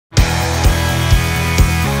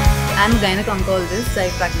I'm a gynecologist. I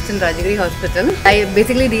practice in Rajagiri hospital. I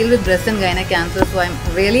basically deal with breast and gyne cancer, so I'm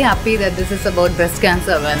really happy that this is about breast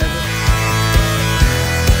cancer awareness.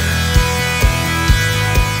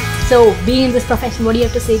 So, being in this profession, what do you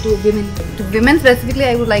have to say to women? To women specifically,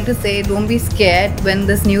 I would like to say, don't be scared when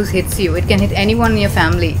this news hits you. It can hit anyone in your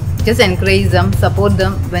family. Just encourage them, support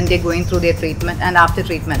them when they're going through their treatment and after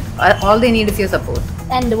treatment. All they need is your support.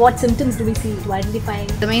 And what symptoms do we see to identify?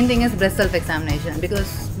 The main thing is breast self-examination,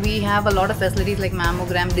 because we have a lot of facilities like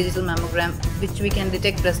mammogram, digital mammogram, which we can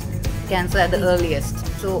detect breast cancer at the earliest.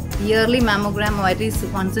 So yearly mammogram, or at least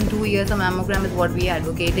once in 2 years a mammogram is what we are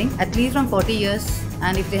advocating, at least from 40 years.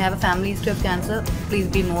 And if they have a family history of cancer, please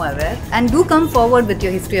be more aware. And do come forward with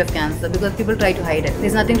your history of cancer, because people try to hide it.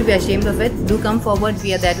 There's nothing to be ashamed of it. Do come forward,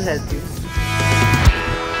 we are there to help you.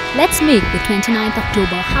 Let's make the 29th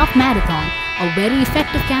October Half Marathon a very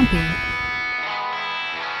effective campaign